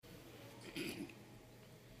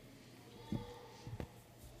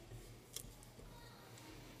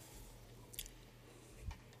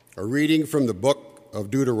A reading from the book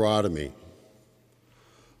of Deuteronomy.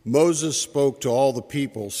 Moses spoke to all the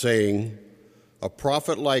people, saying, "A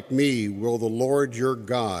prophet like me will the Lord your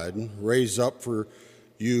God raise up for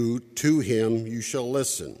you. To him you shall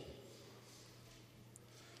listen.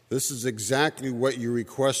 This is exactly what you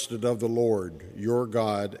requested of the Lord your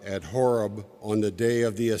God at Horeb on the day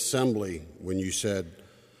of the assembly, when you said,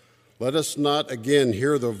 'Let us not again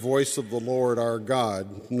hear the voice of the Lord our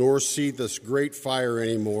God, nor see this great fire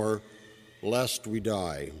anymore, lest we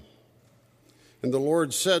die.' And the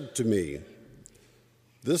Lord said to me,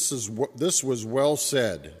 'This was well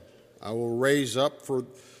said. I will raise up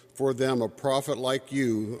for them a prophet like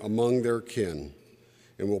you among their kin,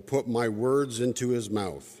 and will put my words into his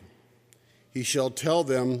mouth. He shall tell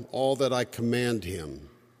them all that I command him.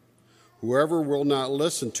 Whoever will not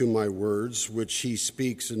listen to my words, which he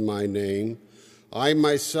speaks in my name, I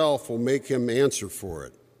myself will make him answer for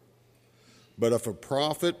it. But if a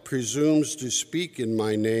prophet presumes to speak in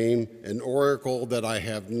my name an oracle that I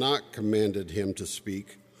have not commanded him to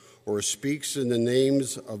speak, or speaks in the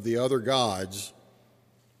names of the other gods,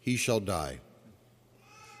 he shall die.'"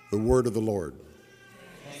 The word of the Lord.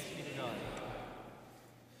 Thanks be to God.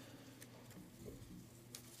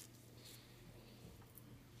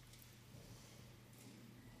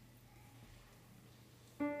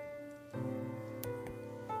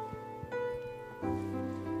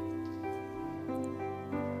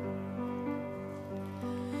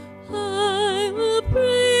 I will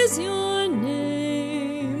praise your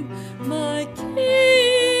name, my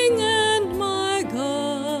King and my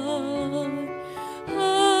God.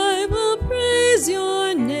 I will praise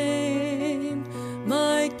your name,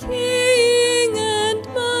 my King and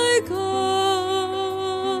my God.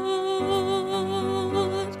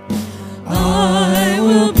 I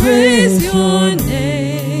will praise your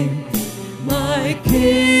name, my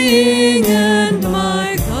King and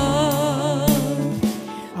my God.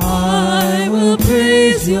 I will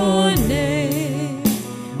praise your name,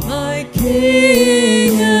 my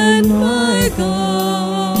King and my God.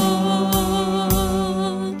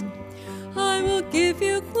 I will give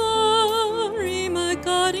you glory, my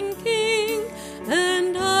God and King,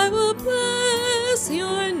 and I will bless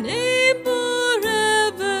your name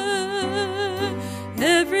forever.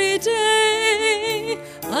 Every day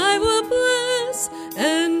I will bless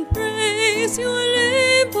and praise your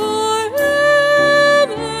name forever.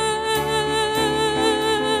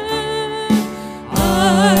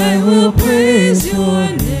 I will praise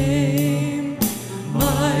your name,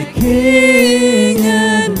 my King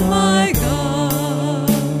and my God.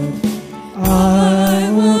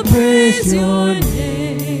 I will praise your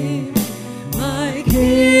name, my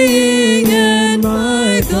King and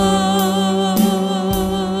my God.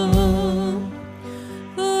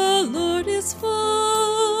 The Lord is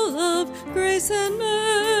full of grace and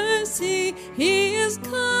mercy. He is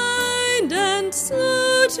kind and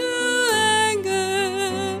slow to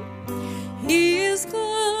anger. He is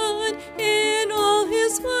good in all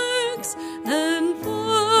his works and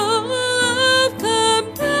full of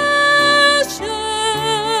compassion.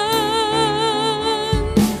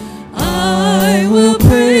 I will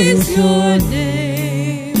praise your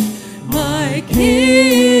name, my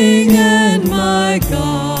King and my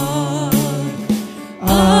God.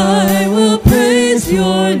 I will praise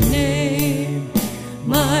your name,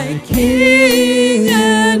 my King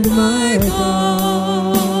and my God.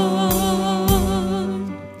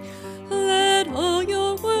 Let all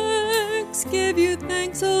your works give you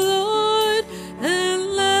thanks, O Lord,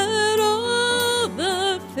 and let all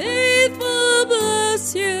the faithful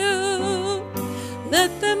bless you.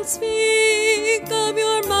 Let them speak of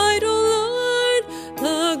your might, O Lord,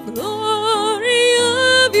 the glory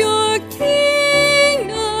of your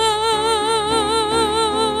kingdom.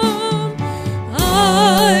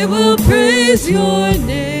 I will praise your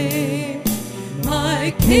name,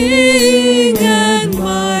 my King and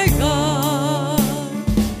my God.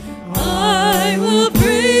 I will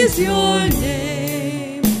praise your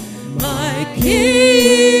name, my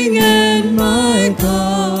King and my God.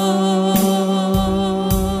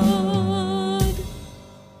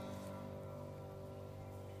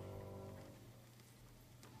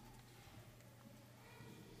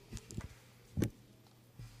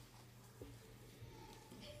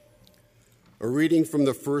 A reading from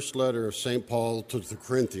the first letter of St. Paul to the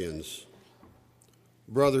Corinthians.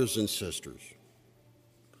 Brothers and sisters,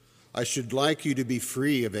 I should like you to be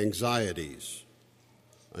free of anxieties.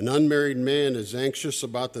 An unmarried man is anxious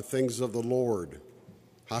about the things of the Lord,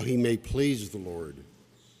 how he may please the Lord.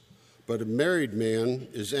 But a married man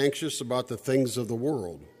is anxious about the things of the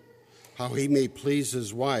world, how he may please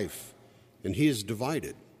his wife, and he is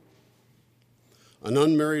divided. An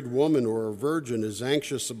unmarried woman or a virgin is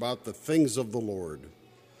anxious about the things of the Lord,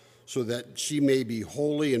 so that she may be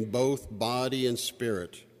holy in both body and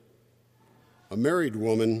spirit. A married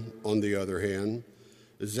woman, on the other hand,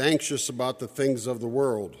 is anxious about the things of the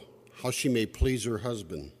world, how she may please her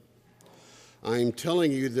husband. I am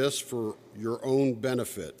telling you this for your own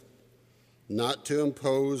benefit, not to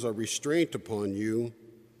impose a restraint upon you,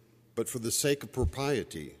 but for the sake of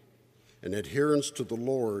propriety and adherence to the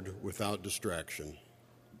Lord without distraction.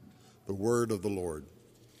 The word of the Lord.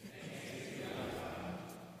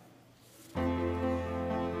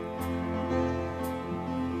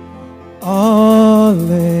 Alleluia,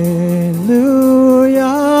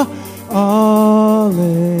 alleluia,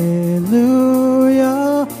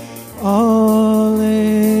 alleluia,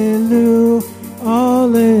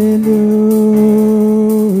 alleluia, alleluia,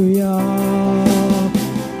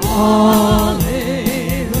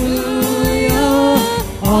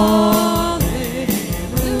 alleluia,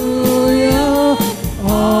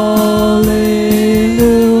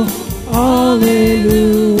 alleluia,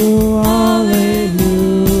 alleluia.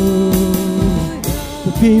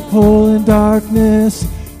 The people in darkness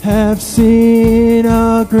have seen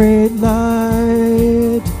a great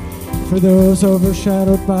light. For those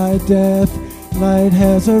overshadowed by death, light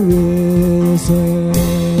has arisen.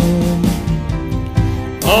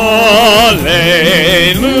 Alleluia,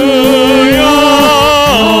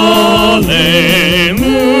 alleluia,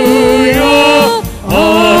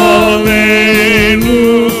 alleluia,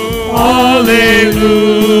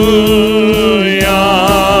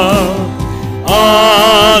 alleluia, alleluia, alleluia,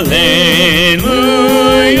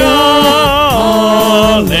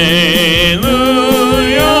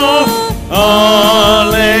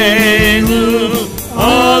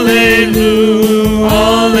 alleluia,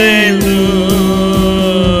 alleluia.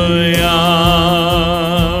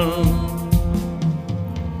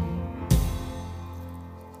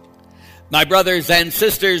 My brothers and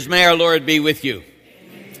sisters, may our Lord be with you.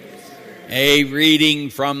 A reading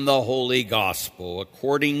from the Holy Gospel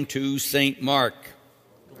according to St. Mark.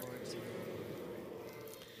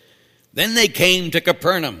 Then they came to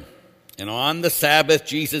Capernaum, and on the Sabbath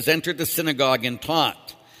Jesus entered the synagogue and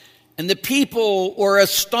taught. And the people were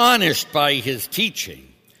astonished by his teaching,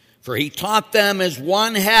 for he taught them as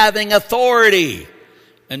one having authority,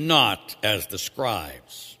 and not as the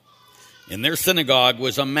scribes. In their synagogue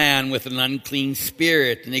was a man with an unclean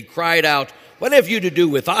spirit, and he cried out, "What have you to do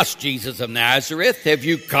with us, Jesus of Nazareth? Have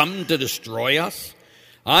you come to destroy us?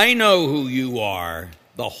 I know who you are,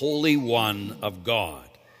 the Holy One of God."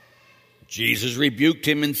 Jesus rebuked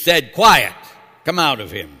him and said, "Quiet, come out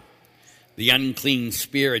of him." The unclean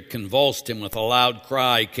spirit convulsed him with a loud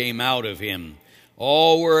cry, came out of him.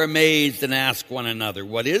 All were amazed and asked one another,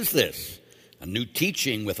 "What is this? A new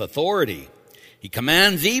teaching with authority. He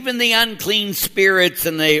commands even the unclean spirits,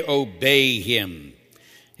 and they obey him."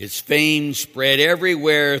 His fame spread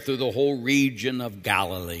everywhere through the whole region of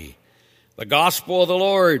Galilee. The gospel of the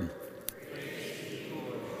Lord.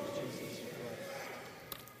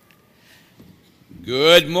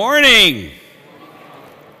 Good morning.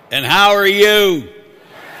 And how are you?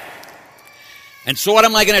 And so what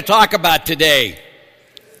am I going to talk about today?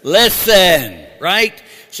 Listen, right?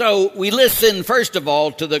 So we listen, first of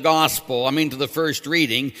all, to the gospel, to the first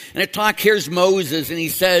reading. And here's Moses, and he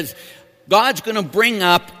says, God's going to bring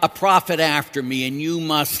up a prophet after me, and you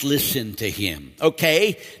must listen to him.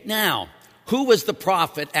 Okay? Now, who was the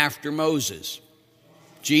prophet after Moses?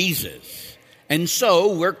 Jesus. And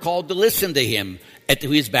so we're called to listen to him. At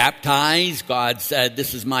who he is baptized, God said,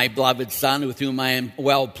 "This is my beloved Son with whom I am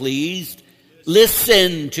well pleased."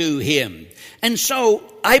 Listen to him. And so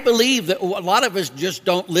I believe that a lot of us just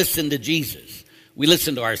don't listen to Jesus. We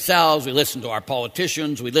listen to ourselves, we listen to our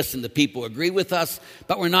politicians, we listen to people who agree with us,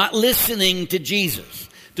 but we're not listening to Jesus.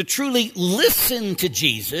 To truly listen to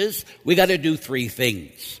Jesus, we got to do three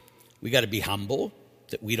things. We got to be humble,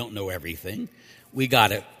 that we don't know everything. We got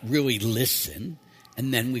to really listen,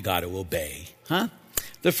 and then we got to obey.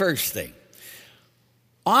 The first thing.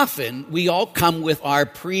 Often, we all come with our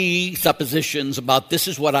presuppositions about this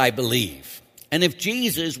is what I believe. And if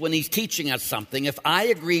Jesus, when he's teaching us something, if I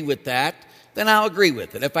agree with that, then I'll agree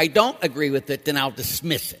with it. If I don't agree with it, then I'll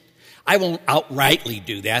dismiss it. I won't outrightly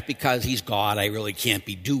do that because he's God. I really can't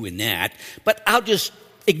be doing that. But I'll just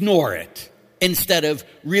ignore it instead of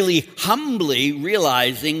really humbly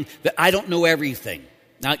realizing that I don't know everything.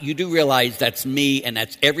 Now, you do realize that's me and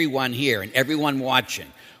that's everyone here and everyone watching.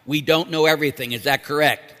 We don't know everything. Is that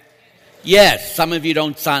correct? Yes, some of you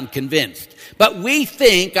don't sound convinced. But we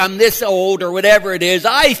think, I'm this old or whatever it is,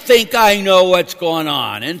 I think I know what's going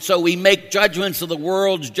on. And so we make judgments of the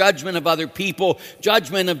world, judgment of other people,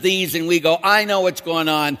 judgment of these, and we go, I know what's going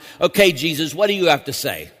on. Okay, Jesus, what do you have to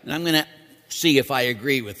say? And I'm going to see if I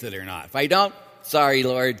agree with it or not. If I don't, sorry,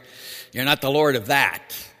 Lord, you're not the Lord of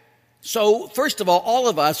that. So, first of all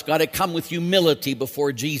of us got to come with humility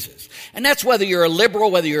before Jesus. And that's whether you're a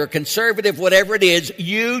liberal, whether you're a conservative, whatever it is,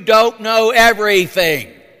 you don't know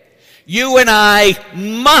everything. You and I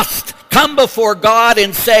must come before God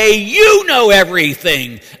and say, you know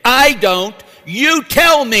everything. I don't. You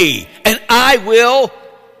tell me, and I will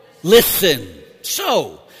listen.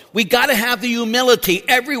 So, we got to have the humility,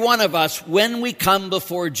 every one of us, when we come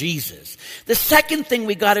before Jesus. The second thing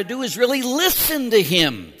we got to do is really listen to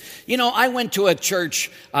him. You know, I went to a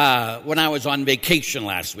church when I was on vacation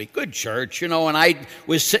last week. Good church, and I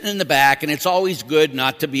was sitting in the back, and it's always good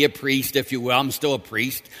not to be a priest, if you will. I'm still a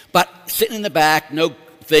priest. But sitting in the back,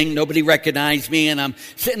 nobody recognized me, and I'm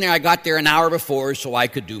sitting there. I got there an hour before so I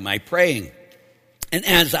could do my praying. And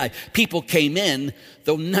as people came in,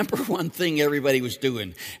 the number one thing everybody was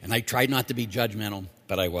doing, and I tried not to be judgmental,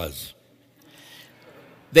 but I was.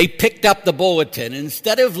 They picked up the bulletin, and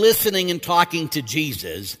instead of listening and talking to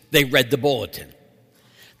Jesus, they read the bulletin.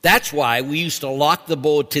 That's why we used to lock the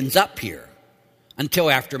bulletins up here until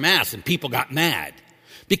after Mass, and people got mad.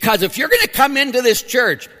 Because if you're going to come into this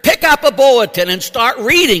church, pick up a bulletin and start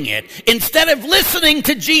reading it, instead of listening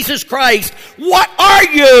to Jesus Christ, what are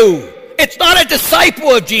you? It's not a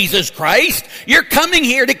disciple of Jesus Christ. You're coming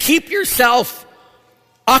here to keep yourself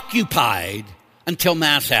occupied until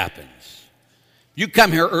Mass happens. You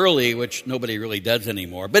come here early, which nobody really does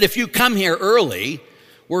anymore. But if you come here early,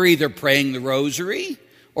 we're either praying the rosary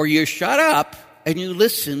or you shut up and you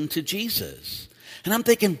listen to Jesus. And I'm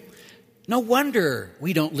thinking, no wonder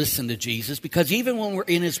we don't listen to Jesus, because even when we're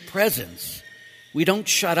in his presence, we don't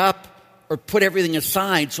shut up or put everything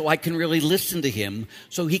aside so I can really listen to him,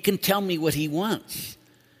 so he can tell me what he wants.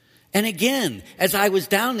 And again, as I was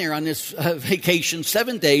down there on this vacation,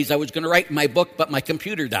 7 days, I was going to write my book, but my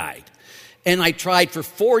computer died. And I tried for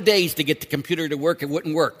 4 days to get the computer to work. It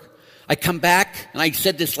wouldn't work. I come back, and I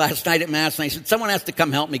said this last night at Mass, and I said, someone has to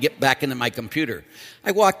come help me get back into my computer.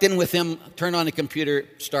 I walked in with him, turned on the computer,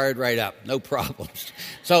 started right up. No problems.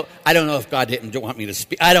 So I don't know if God didn't want me to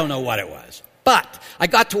speak. I don't know what it was. But I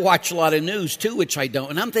got to watch a lot of news, too, which I don't.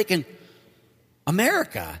 And I'm thinking,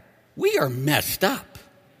 America, we are messed up.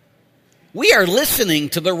 We are listening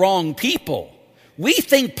to the wrong people. We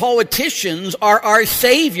think politicians are our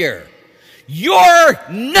savior.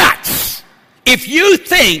 You're nuts if you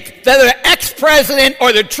think that the ex-president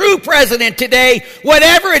or the true president today,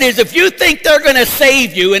 whatever it is, if you think they're going to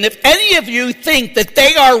save you, and if any of you think that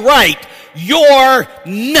they are right, you're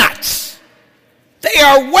nuts. They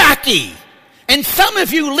are wacky. And some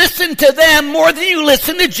of you listen to them more than you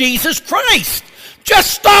listen to Jesus Christ.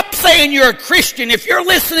 Just stop saying you're a Christian if you're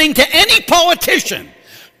listening to any politician.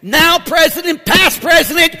 Now president, past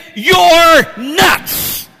president, you're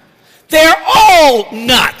nuts. They're all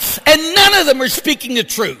nuts, and none of them are speaking the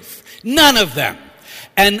truth. None of them.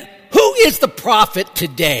 And who is the prophet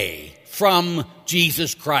today from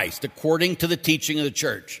Jesus Christ, according to the teaching of the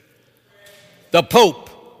church? The Pope.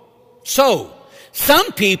 So,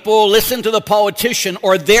 some people listen to the politician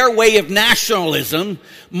or their way of nationalism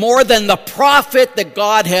more than the prophet that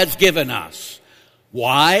God has given us.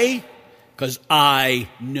 Why? Because I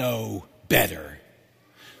know better.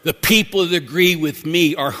 The people that agree with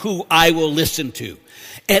me are who I will listen to.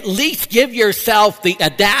 At least give yourself the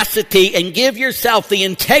audacity and give yourself the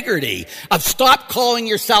integrity of stop calling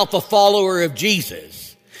yourself a follower of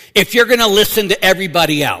Jesus if you're going to listen to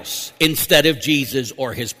everybody else instead of Jesus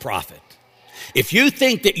or his prophet. If you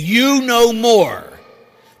think that you know more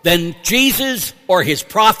than Jesus or his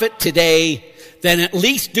prophet today, then at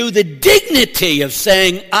least do the dignity of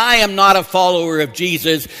saying, I am not a follower of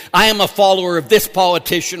Jesus. I am a follower of this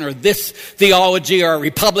politician or this theology, or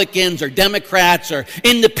Republicans or Democrats or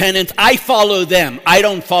independents. I follow them. I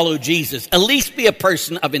don't follow Jesus. At least be a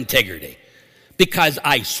person of integrity. Because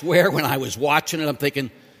I swear, when I was watching it, I'm thinking,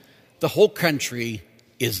 the whole country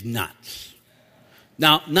is nuts.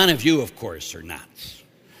 Now, none of you, of course, are nuts,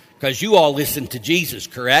 because you all listen to Jesus,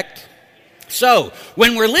 correct? So,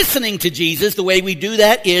 when we're listening to Jesus, the way we do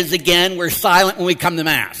that is, again, we're silent when we come to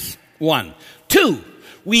Mass. 1. 2,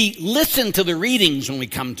 we listen to the readings when we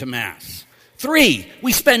come to Mass. 3,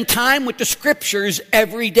 we spend time with the Scriptures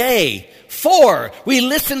every day. 4, we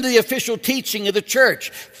listen to the official teaching of the church.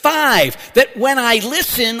 5, that when I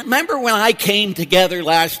listen, remember when I came together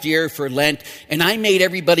last year for Lent and I made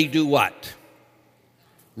everybody do what?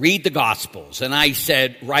 read the Gospels. And I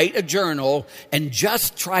said, write a journal and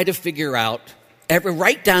just try to figure out,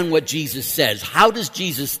 write down what Jesus says. How does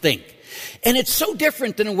Jesus think? And it's so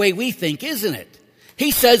different than the way we think, isn't it? He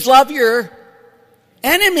says, love your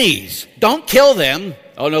enemies. Don't kill them.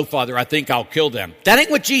 Oh, no, Father, I think I'll kill them. That ain't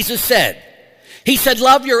what Jesus said. He said,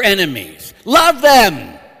 love your enemies. Love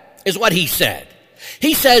them is what he said.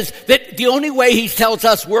 He says that the only way he tells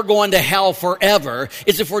us we're going to hell forever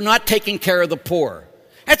is if we're not taking care of the poor.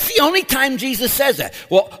 That's the only time Jesus says that.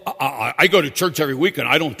 Well, I go to church every week and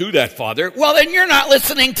I don't do that, Father. Well, then you're not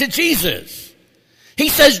listening to Jesus. He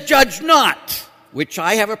says, judge not, which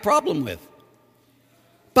I have a problem with.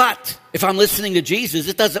 But if I'm listening to Jesus,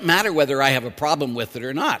 it doesn't matter whether I have a problem with it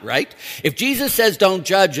or not, right? If Jesus says don't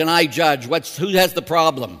judge and I judge, who has the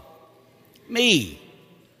problem? Me.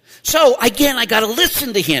 So again, I got to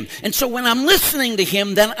listen to him. And so when I'm listening to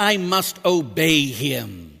him, then I must obey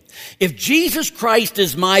him. If Jesus Christ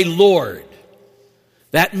is my Lord,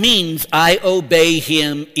 that means I obey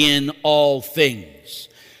him in all things.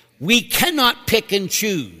 We cannot pick and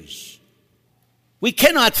choose. We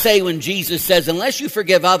cannot say when Jesus says, unless you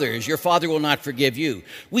forgive others, your Father will not forgive you.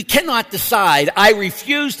 We cannot decide, I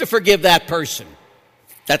refuse to forgive that person.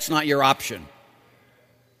 That's not your option.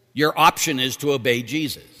 Your option is to obey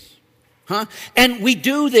Jesus. And we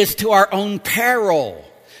do this to our own peril,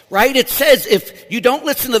 right? It says if you don't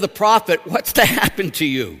listen to the prophet, what's to happen to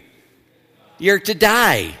you? You're to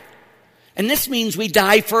die. And this means we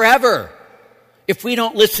die forever if we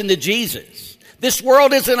don't listen to Jesus. This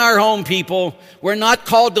world isn't our home, people. We're not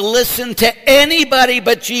called to listen to anybody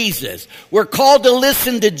but Jesus. We're called to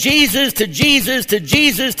listen to Jesus, to Jesus, to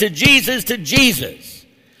Jesus, to Jesus, to Jesus.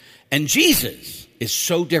 And Jesus is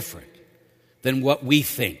so different than what we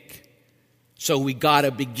think. So we got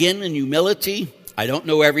to begin in humility. I don't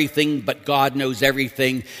know everything, but God knows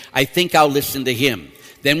everything. I think I'll listen to him.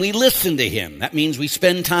 Then we listen to him. That means we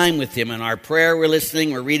spend time with him. In our prayer, we're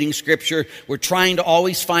listening, we're reading scripture. We're trying to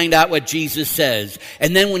always find out what Jesus says.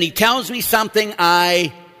 And then when he tells me something,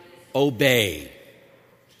 I obey.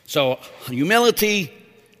 So humility,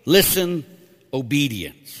 listen,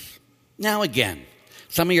 obedience. Now again,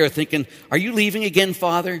 some of you are thinking, are you leaving again,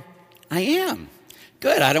 Father? I am.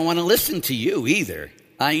 Good, I don't want to listen to you either.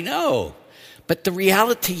 I know. But the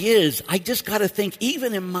reality is, I just got to think,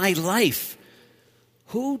 even in my life,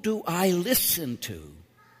 who do I listen to?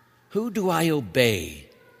 Who do I obey?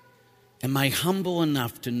 Am I humble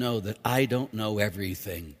enough to know that I don't know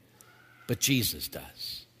everything, but Jesus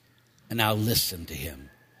does? And I'll listen to him,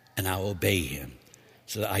 and I'll obey him,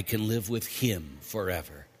 so that I can live with him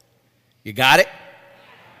forever. You got it?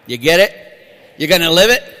 You get it? You're going to live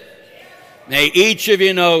it? May each of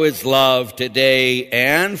you know his love today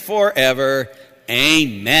and forever.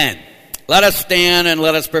 Amen. Let us stand and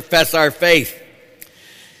let us profess our faith.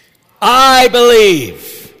 I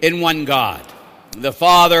believe in one God, the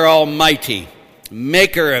Father Almighty,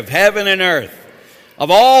 maker of heaven and earth, of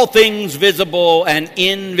all things visible and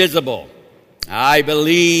invisible. I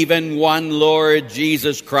believe in one Lord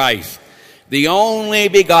Jesus Christ, the only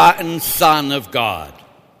begotten Son of God,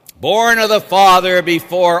 born of the Father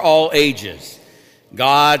before all ages,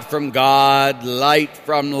 God from God, light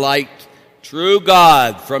from light, true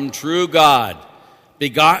God from true God,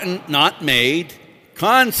 begotten, not made,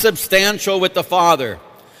 consubstantial with the Father.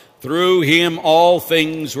 Through him all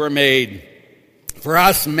things were made. For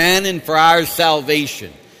us men and for our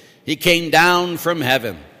salvation, he came down from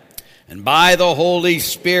heaven, and by the Holy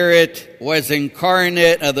Spirit was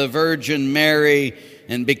incarnate of the Virgin Mary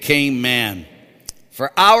and became man.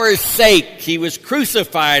 For our sake he was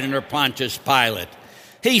crucified under Pontius Pilate.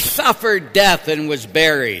 He suffered death and was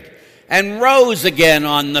buried, and rose again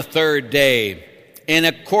on the third day, in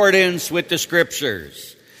accordance with the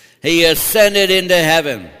Scriptures. He ascended into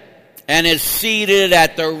heaven, and is seated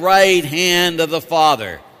at the right hand of the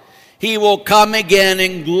Father. He will come again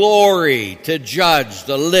in glory to judge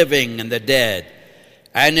the living and the dead,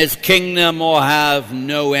 and his kingdom will have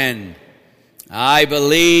no end. I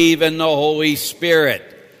believe in the Holy Spirit,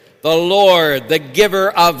 the Lord, the giver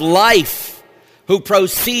of life, who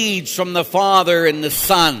proceeds from the Father and the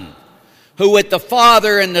Son, who with the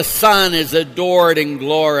Father and the Son is adored and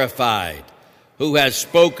glorified, who has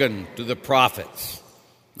spoken to the prophets.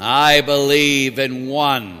 I believe in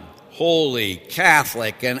one holy,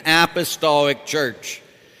 Catholic, and apostolic church.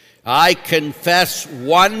 I confess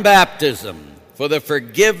one baptism for the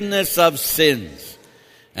forgiveness of sins,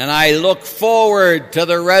 and I look forward to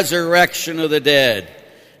the resurrection of the dead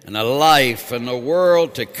and a life in the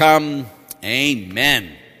world to come.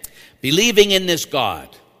 Amen. Believing in this God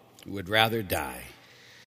who would rather die